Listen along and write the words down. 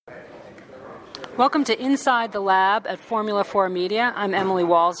Welcome to Inside the Lab at Formula 4 Media. I'm Emily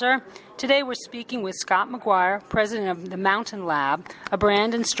Walzer. Today we're speaking with Scott McGuire, president of the Mountain Lab, a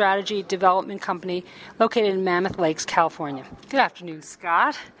brand and strategy development company located in Mammoth Lakes, California. Good afternoon,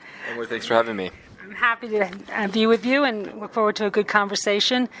 Scott. Emily, thanks for having me. I'm happy to be with you and look forward to a good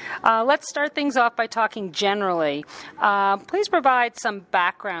conversation. Let's start things off by talking generally. Please provide some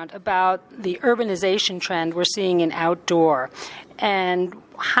background about the urbanization trend we're seeing in outdoor and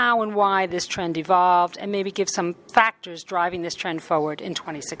how and why this trend evolved, and maybe give some factors driving this trend forward in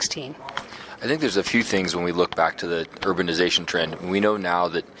 2016. I think there's a few things when we look back to the urbanization trend. We know now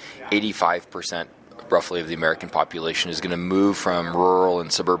that 85% roughly of the American population is going to move from rural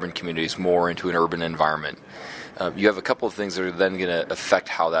and suburban communities more into an urban environment. You have a couple of things that are then going to affect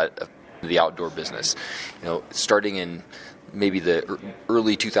how the outdoor business. Starting in maybe the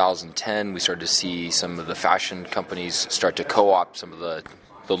early 2010, we started to see some of the fashion companies start to co-opt some of the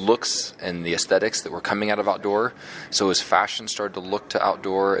looks and the aesthetics that were coming out of outdoor. So as fashion started to look to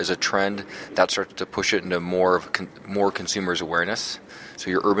outdoor as a trend, that started to push it into more consumers' awareness. So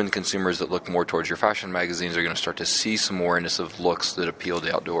your urban consumers that look more towards your fashion magazines are going to start to see some more awareness of looks that appeal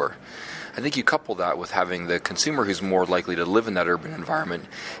to outdoor. I think you couple that with having the consumer who's more likely to live in that urban environment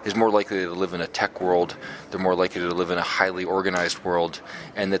is more likely to live in a tech world, they're more likely to live in a highly organized world,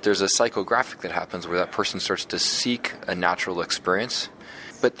 and that there's a psychographic that happens where that person starts to seek a natural experience.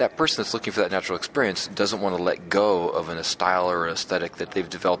 But that person that's looking for that natural experience doesn't want to let go of a style or an aesthetic that they've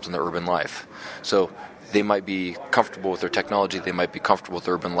developed in their urban life. So they might be comfortable with their technology, they might be comfortable with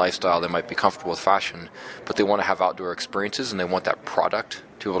urban lifestyle, they might be comfortable with fashion, but they want to have outdoor experiences and they want that product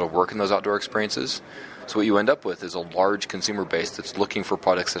to be able to work in those outdoor experiences. So what you end up with is a large consumer base that's looking for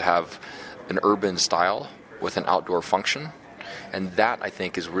products that have an urban style with an outdoor function. And that, I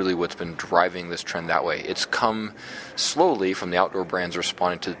think, is really what's been driving this trend that way. It's come slowly from the outdoor brands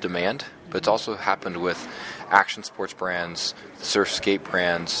responding to demand, but it's also happened with action sports brands, surf skate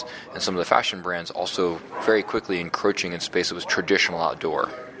brands, and some of the fashion brands also very quickly encroaching in space that was traditional outdoor.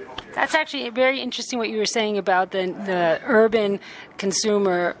 That's actually very interesting what you were saying about the urban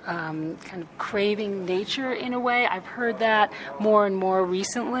consumer kind of craving nature in a way. I've heard that more and more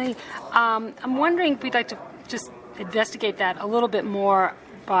recently. I'm wondering if we'd like to just investigate that a little bit more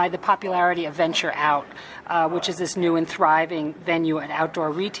by the popularity of Venture Out, which is this new and thriving venue and outdoor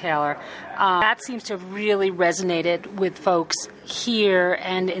retailer. That seems to have really resonated with folks here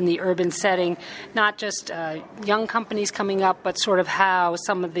and in the urban setting, not just young companies coming up, but sort of how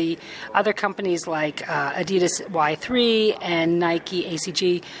some of the other companies like Adidas Y3 and Nike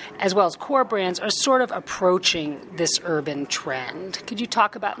ACG, as well as core brands, are sort of approaching this urban trend. Could you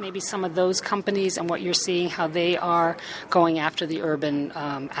talk about maybe some of those companies and what you're seeing, how they are going after the urban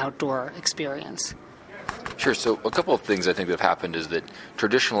outdoor experience? Sure. So a couple of things I think that have happened is that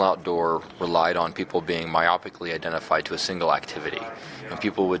traditional outdoor relied on people being myopically identified to a single activity. And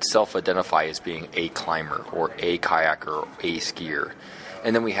people would self-identify as being a climber or a kayaker or a skier.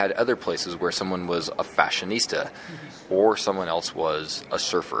 And then we had other places where someone was a fashionista or someone else was a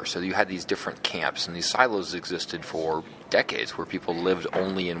surfer. So you had these different camps, and these silos existed for decades where people lived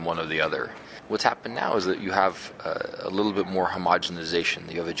only in one or the other. What's happened now is that you have a little bit more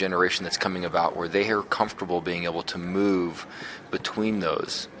homogenization. You have a generation that's coming about where they are comfortable being able to move between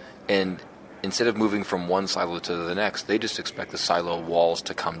those. And instead of moving from one silo to the next, they just expect the silo walls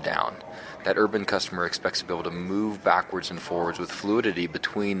to come down. That urban customer expects to be able to move backwards and forwards with fluidity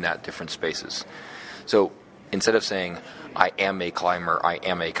between that different spaces. So instead of saying, I am a climber, I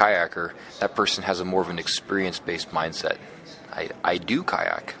am a kayaker, that person has a more of an experience-based mindset. I do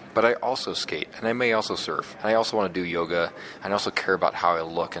kayak, but I also skate, and I may also surf, and I also want to do yoga, and I also care about how I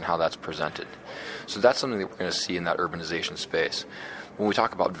look and how that's presented. So that's something that we're going to see in that urbanization space. When we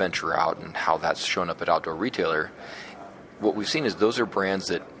talk about Venture Out and how that's shown up at Outdoor Retailer, what we've seen is those are brands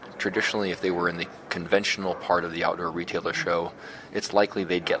that traditionally, if they were in the conventional part of the Outdoor Retailer show, it's likely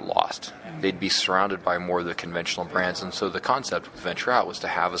they'd get lost. They'd be surrounded by more of the conventional brands, and so the concept with Venture Out was to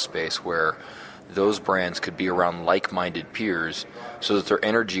have a space where those brands could be around like-minded peers so that their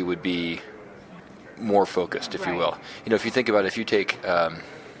energy would be more focused, if you will. If you think about it, if you take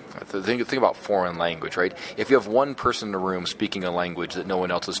think about foreign language, right? If you have one person in a room speaking a language that no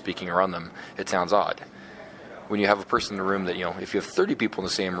one else is speaking around them, it sounds odd. When you have a person in a room that, if you have 30 people in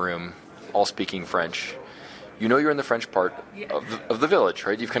the same room all speaking French, you know you're in the French part of the village,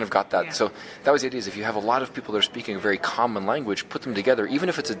 right? You've kind of got that. Yeah. So that was the idea, is if you have a lot of people that are speaking a very common language, put them together, even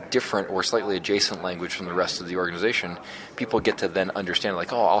if it's a different or slightly adjacent language from the rest of the organization, people get to then understand,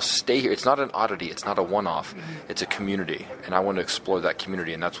 like, oh, I'll stay here. It's not an oddity. It's not a one-off. It's a community, and I want to explore that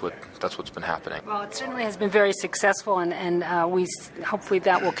community, and that's what's been happening. Well, it certainly has been very successful, and hopefully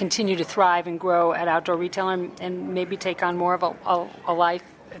that will continue to thrive and grow at Outdoor Retailer and maybe take on more of a life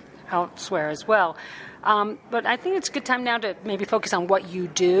elsewhere as well. But I think it's a good time now to maybe focus on what you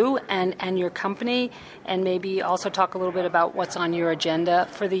do and your company, and maybe also talk a little bit about what's on your agenda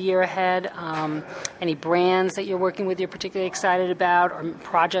for the year ahead. Any brands that you're working with you're particularly excited about, or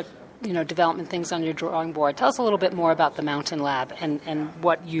project development things on your drawing board. Tell us a little bit more about the Mountain Lab and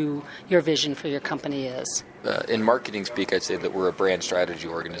what your vision for your company is. In marketing speak, I'd say that we're a brand strategy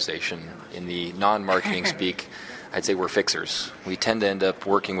organization. In the non-marketing speak, I'd say we're fixers. We tend to end up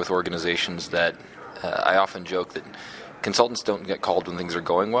working with organizations that I often joke that consultants don't get called when things are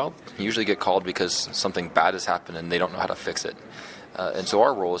going well. You usually get called because something bad has happened and they don't know how to fix it. And so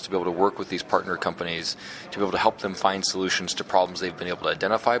our role is to be able to work with these partner companies to be able to help them find solutions to problems they've been able to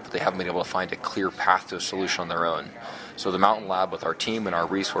identify, but they haven't been able to find a clear path to a solution on their own. So the Mountain Lab, with our team and our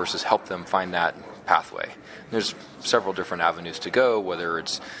resources, help them find that pathway. There's several different avenues to go, whether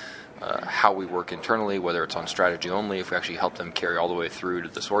it's how we work internally, whether it's on strategy only, if we actually help them carry all the way through to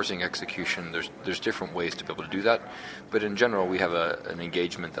the sourcing execution. There's different ways to be able to do that. But in general, we have an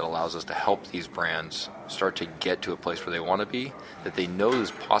engagement that allows us to help these brands start to get to a place where they want to be, that they know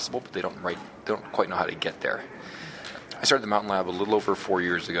is possible, but they don't quite know how to get there. I started the Mountain Lab a little over 4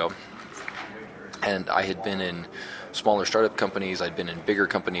 years ago, and I had been in smaller startup companies, I'd been in bigger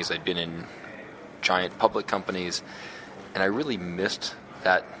companies, I'd been in giant public companies, and I really missed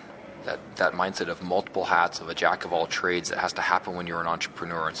that mindset of multiple hats, of a jack of all trades that has to happen when you're an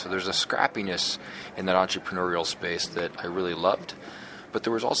entrepreneur. And so there's a scrappiness in that entrepreneurial space that I really loved. But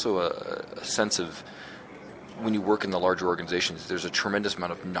there was also a sense of, when you work in the larger organizations, there's a tremendous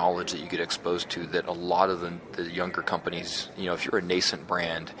amount of knowledge that you get exposed to that a lot of the younger companies, if you're a nascent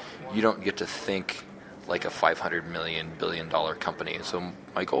brand, you don't get to think like a $500 million, billion-dollar company. And so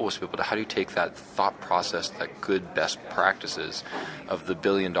my goal was to be able to, how do you take that thought process, that good best practices of the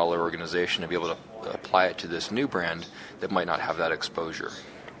billion-dollar organization, and be able to apply it to this new brand that might not have that exposure.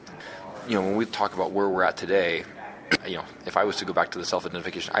 When we talk about where we're at today, if I was to go back to the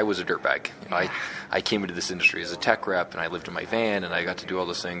self-identification, I was a dirtbag. I came into this industry as a tech rep, and I lived in my van, and I got to do all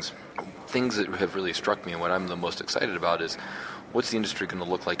those things. Things that have really struck me, and what I'm the most excited about is, what's the industry going to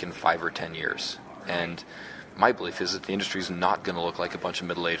look like in 5 or 10 years? And my belief is that the industry is not going to look like a bunch of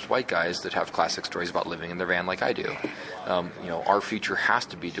middle-aged white guys that have classic stories about living in their van like I do. Our future has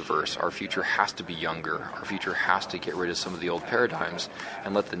to be diverse. Our future has to be younger. Our future has to get rid of some of the old paradigms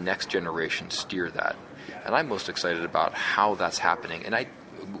and let the next generation steer that. And I'm most excited about how that's happening. And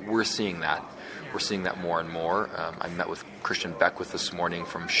we're seeing that. We're seeing that more and more. I met with Christian Beckwith this morning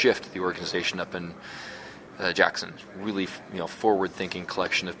from Shift, the organization up in Jackson. Really, forward-thinking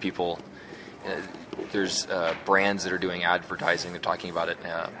collection of people. There's brands that are doing advertising. They're talking about it.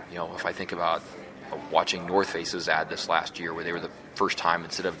 If I think about watching North Face's ad this last year, where they were the first time,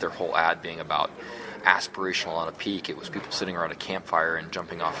 instead of their whole ad being about aspirational on a peak, it was people sitting around a campfire and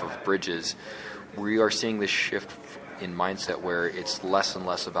jumping off of bridges. We are seeing this shift in mindset where it's less and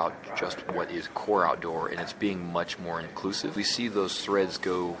less about just what is core outdoor, and it's being much more inclusive. We see those threads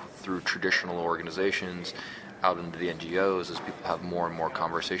go through traditional organizations out into the NGOs as people have more and more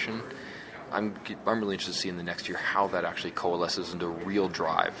conversation. I'm really interested to see in the next year how that actually coalesces into real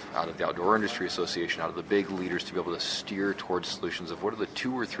drive out of the Outdoor Industry Association, out of the big leaders, to be able to steer towards solutions of what are the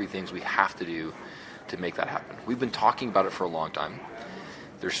 2 or 3 things we have to do to make that happen. We've been talking about it for a long time.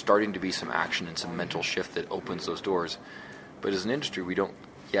 There's starting to be some action and some mental shift that opens those doors. But as an industry, we don't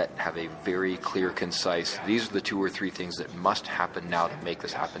yet have a very clear, concise, these are the 2 or 3 things that must happen now to make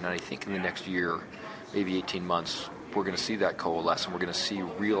this happen. And I think in the next year, maybe 18 months, we're going to see that coalesce, and we're going to see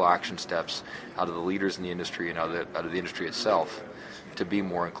real action steps out of the leaders in the industry and out of the industry itself to be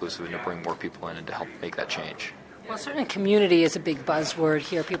more inclusive and to bring more people in and to help make that change. Well, certainly community is a big buzzword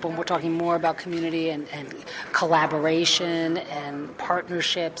here. We're talking more about community and collaboration and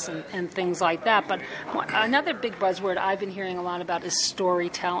partnerships and things like that. But another big buzzword I've been hearing a lot about is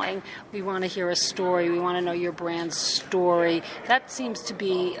storytelling. We want to hear a story. We want to know your brand's story. That seems to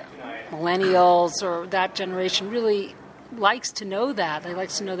be millennials or that generation really likes to know that. They like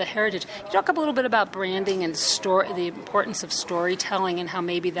to know the heritage. Can you talk a little bit about branding and the importance of storytelling and how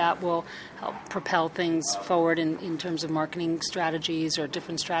maybe that will help propel things forward in terms of marketing strategies or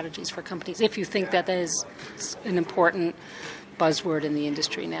different strategies for companies, if you think that is an important buzzword in the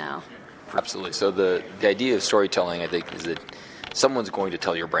industry now? Absolutely. So the idea of storytelling, I think, is that someone's going to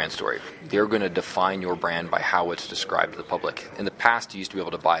tell your brand story. They're going to define your brand by how it's described to the public. In the past, you used to be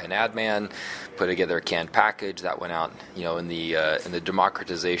able to buy an ad man, put together a canned package that went out. In the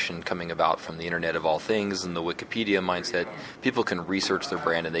democratization coming about from the Internet of all things and the Wikipedia mindset, people can research their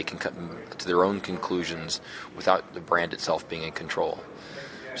brand and they can come to their own conclusions without the brand itself being in control.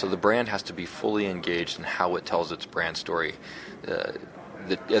 So the brand has to be fully engaged in how it tells its brand story.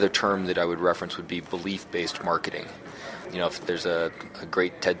 The other term that I would reference would be belief-based marketing. If there's a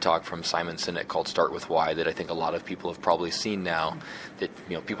great TED Talk from Simon Sinek called Start With Why that I think a lot of people have probably seen now, that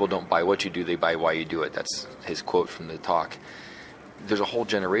people don't buy what you do, they buy why you do it. That's his quote from the talk. There's a whole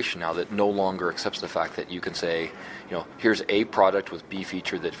generation now that no longer accepts the fact that you can say, here's a product with B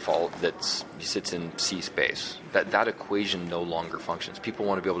feature that sits in C space. That equation no longer functions. People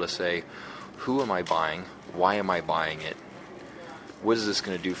want to be able to say, who am I buying? Why am I buying it? What is this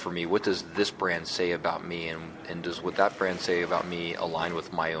going to do for me? What does this brand say about me? And does what that brand say about me align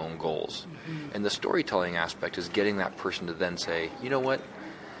with my own goals? Mm-hmm. And the storytelling aspect is getting that person to then say, you know what?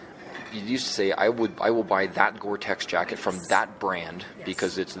 You used to say, I will buy that Gore-Tex jacket from that brand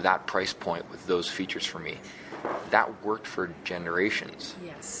because it's that price point with those features for me. That worked for generations.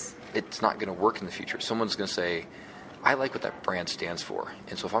 Yes. It's not going to work in the future. Someone's going to say, I like what that brand stands for.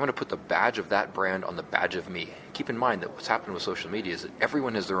 And so if I'm going to put the badge of that brand on the badge of me, keep in mind that what's happened with social media is that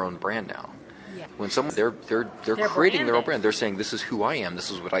everyone has their own brand now. Yeah. When someone they're creating their own brand, they're saying this is who I am, this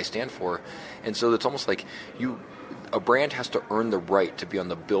is what I stand for. And so it's almost like a brand has to earn the right to be on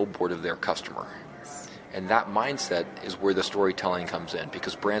the billboard of their customer. And that mindset is where the storytelling comes in,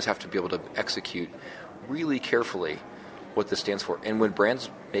 because brands have to be able to execute really carefully what this stands for. And when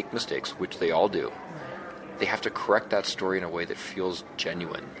brands make mistakes, which they all do, they have to correct that story in a way that feels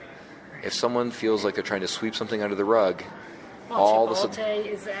genuine. If someone feels like they're trying to sweep something under the rug, all of a sudden,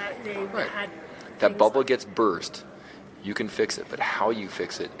 is that they had that bubble gets burst. You can fix it, but how you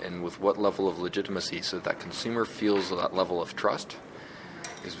fix it and with what level of legitimacy so that consumer feels that level of trust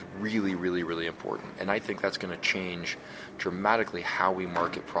is really, really, really important. And I think that's going to change dramatically how we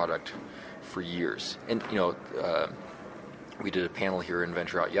market product for years. And, we did a panel here in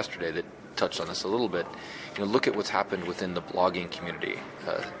Venture Out yesterday that touched on this a little bit. Look at what's happened within the blogging community.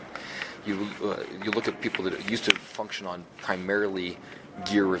 You look at people that used to function on primarily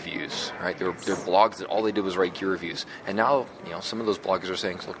gear reviews, right? They're blogs that all they did was write gear reviews. And now, some of those bloggers are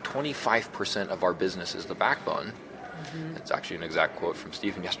saying, look, 25% of our business is the backbone. Mm-hmm. That's actually an exact quote from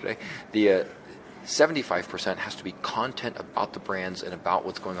Stephen yesterday. The 75% has to be content about the brands and about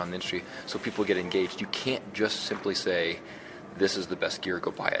what's going on in the industry so people get engaged. You can't just simply say, this is the best gear, go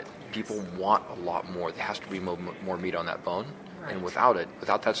buy it. People want a lot more. There has to be more meat on that bone. Right. And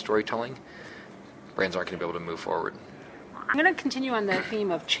without that storytelling, brands aren't going to be able to move forward. I'm going to continue on the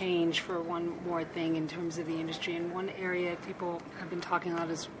theme of change for one more thing in terms of the industry. And one area people have been talking about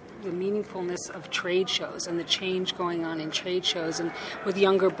is the meaningfulness of trade shows and the change going on in trade shows. And with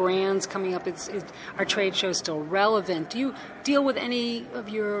younger brands coming up, are trade shows still relevant? Do you deal with any of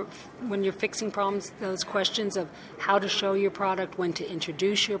when you're fixing problems, those questions of how to show your product, when to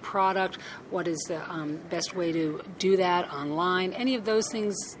introduce your product, what is the best way to do that online? Any of those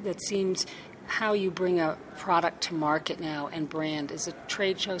things that seems how you bring a product to market now and brand. Is a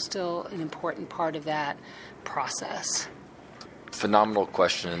trade show still an important part of that process? Phenomenal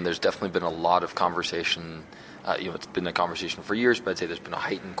question, and there's definitely been a lot of conversation. It's been a conversation for years, but I'd say there's been a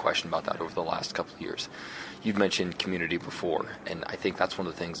heightened question about that over the last couple of years. You've mentioned community before, and I think that's one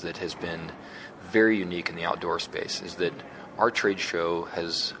of the things that has been very unique in the outdoor space, is that our trade show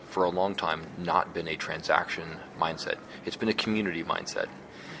has, for a long time, not been a transaction mindset. It's been a community mindset.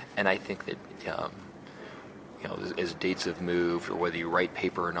 And I think that, as dates have moved, or whether you write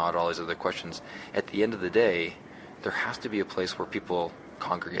paper or not, all these other questions, at the end of the day, there has to be a place where people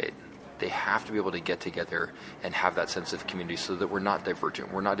congregate. They have to be able to get together and have that sense of community so that we're not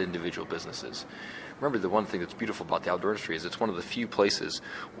divergent. We're not individual businesses. Remember, the one thing that's beautiful about the outdoor industry is it's one of the few places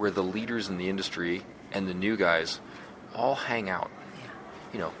where the leaders in the industry and the new guys all hang out.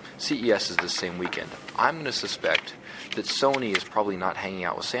 CES is this same weekend. I'm going to suspect that Sony is probably not hanging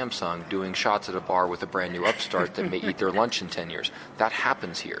out with Samsung doing shots at a bar with a brand new upstart that may eat their lunch in 10 years. That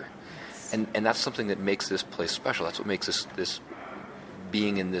happens here. And that's something that makes this place special. That's what makes this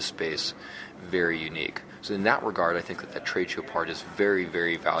being in this space very unique. So in that regard, I think that trade show part is very,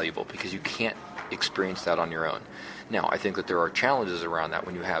 very valuable because you can't experience that on your own. Now, I think that there are challenges around that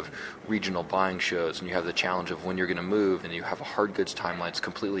when you have regional buying shows and you have the challenge of when you're going to move and you have a hard goods timeline. It's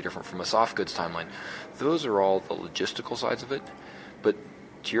completely different from a soft goods timeline. Those are all the logistical sides of it. But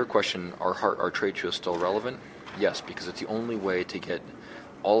to your question, are trade shows still relevant? Yes, because it's the only way to get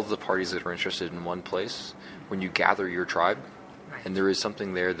all of the parties that are interested in one place, when you gather your tribe, and there is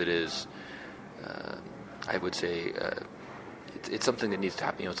something there that is, I would say, it's something that needs to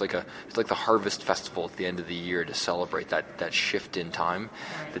happen. It's like the harvest festival at the end of the year to celebrate that shift in time.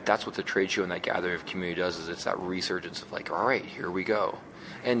 That's what the trade show and that gathering of community does. Is it's that resurgence of like, all right, here we go,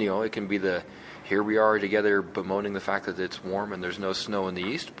 and it can be here we are together bemoaning the fact that it's warm and there's no snow in the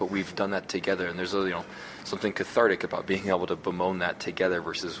east, but we've done that together, and there's something cathartic about being able to bemoan that together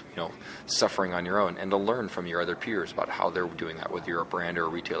versus suffering on your own, and to learn from your other peers about how they're doing that, whether you're a brand or a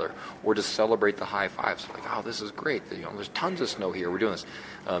retailer, or to celebrate the high fives, like, oh, this is great, there's tons of snow here, we're doing this.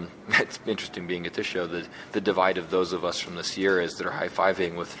 It's interesting being at this show, the divide of those of us from the Sierras that are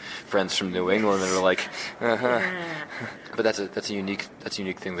high-fiving with friends from New England that are like, but that's a unique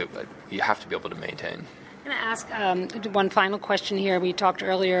thing that you have to be able to maintain. I'm going to ask one final question here. We talked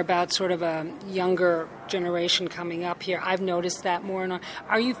earlier about sort of a younger generation coming up here. I've noticed that more and more.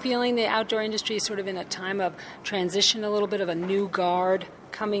 Are you feeling the outdoor industry is sort of in a time of transition, a little bit of a new guard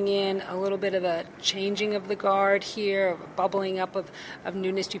coming in, a little bit of a changing of the guard here, a bubbling up of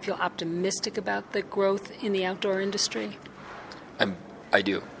newness? Do you feel optimistic about the growth in the outdoor industry? I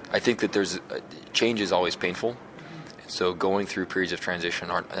do. I think that change is always painful. So going through periods of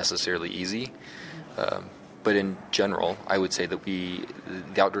transition aren't necessarily easy. But in general, I would say that the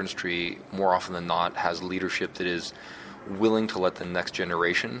outdoor industry, more often than not, has leadership that is willing to let the next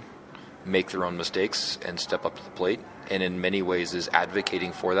generation make their own mistakes and step up to the plate, and in many ways is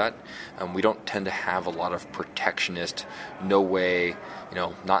advocating for that. We don't tend to have a lot of protectionist, no way,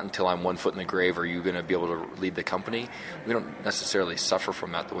 not until I'm 1 foot in the grave are you going to be able to lead the company. We don't necessarily suffer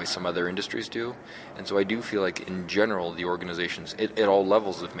from that the way some other industries do. And so I do feel like in general the organizations at all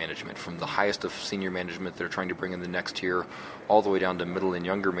levels of management, from the highest of senior management that are trying to bring in the next tier, all the way down to middle and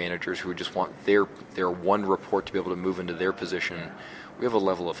younger managers who just want their one report to be able to move into their position, we have a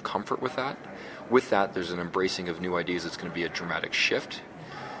level of comfort with that. With that, there's an embracing of new ideas that's going to be a dramatic shift.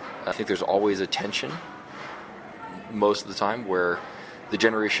 I think there's always a tension most of the time where the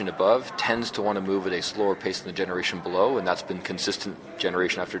generation above tends to want to move at a slower pace than the generation below, and that's been consistent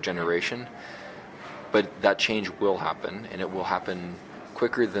generation after generation. But that change will happen, and it will happen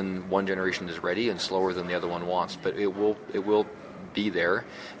quicker than one generation is ready and slower than the other one wants. But it will be there,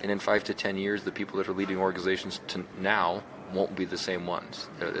 and in 5 to 10 years, the people that are leading organizations now won't be the same ones.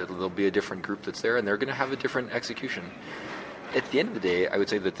 There'll be a different group that's there, and they're going to have a different execution. At the end of the day, I would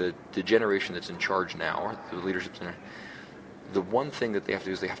say that the generation that's in charge now, or the leadership center, the one thing that they have to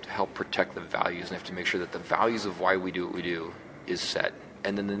do is they have to help protect the values, and they have to make sure that the values of why we do what we do is set.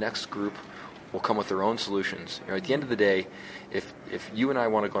 And then the next group will come with their own solutions. At the end of the day, if you and I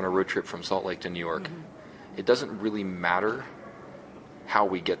want to go on a road trip from Salt Lake to New York, it doesn't really matter how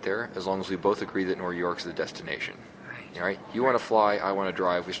we get there, as long as we both agree that New York's the destination. Right? You want to fly, I want to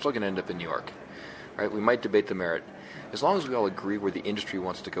drive, we're still going to end up in New York. Right? We might debate the merit. As long as we all agree where the industry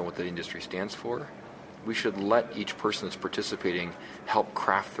wants to go and what the industry stands for, we should let each person that's participating help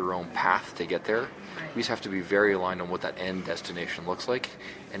craft their own path to get there. We just have to be very aligned on what that end destination looks like.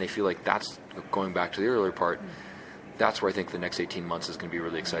 And I feel like that's, going back to the earlier part, that's where I think the next 18 months is going to be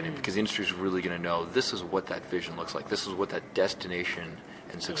really exciting, because the industry is really going to know this is what that vision looks like. This is what that destination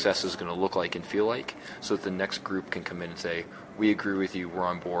and success is going to look like and feel like, so that the next group can come in and say, we agree with you, we're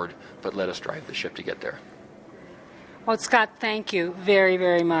on board, but let us drive the ship to get there. Well, Scott, thank you very,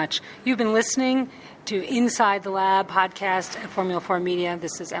 very much. You've been listening to Inside the Lab podcast at Formula 4 Media.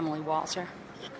 This is Emily Walser.